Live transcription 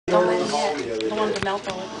I wanted to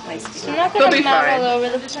melt all over the place. I'm not gonna melt all over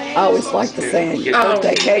the place. I always like the saying, your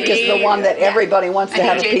birthday cake is the one that everybody wants to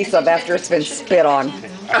have a piece of after it's been spit on.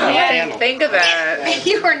 Oh, I didn't think of that.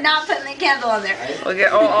 You are not putting the candle on there. We'll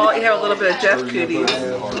get, you have a little bit of Jeff Cooties.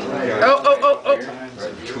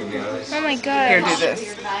 Oh my god. Here, do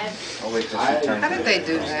this. How did they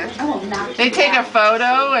do that? They take a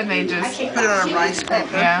photo and they just put it on a rice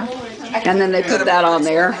paper. Yeah. And then they put that on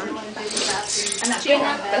there.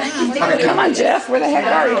 Okay, come on, Jeff. Where the heck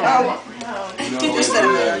are you? Just set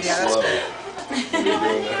them there, yeah.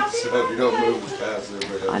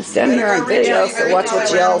 I'm standing here on video, so watch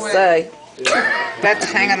what y'all say. That's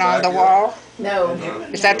hanging on the wall? No.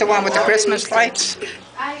 Is that the one with the Christmas lights?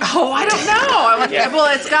 Oh, I don't know. Well,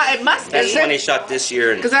 it must be. That's the one he shot this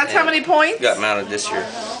year. Because that's how many points? Got mounted this year.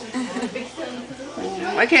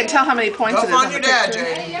 I can't tell how many points it is on the picture.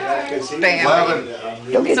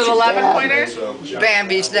 Bambi. So the 11 pointers?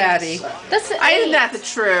 Bambi's daddy. Isn't that the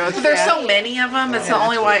truth? There's so many of them. It's the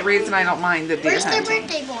only reason I don't mind the deer hunting.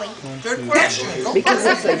 Birthday boy? Good question. Because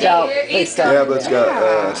if they don't, they stop. Yeah, but it's got.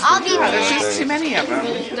 There's just too many of them.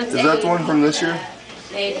 Is that the one from this year?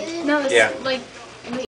 No, this Yeah. like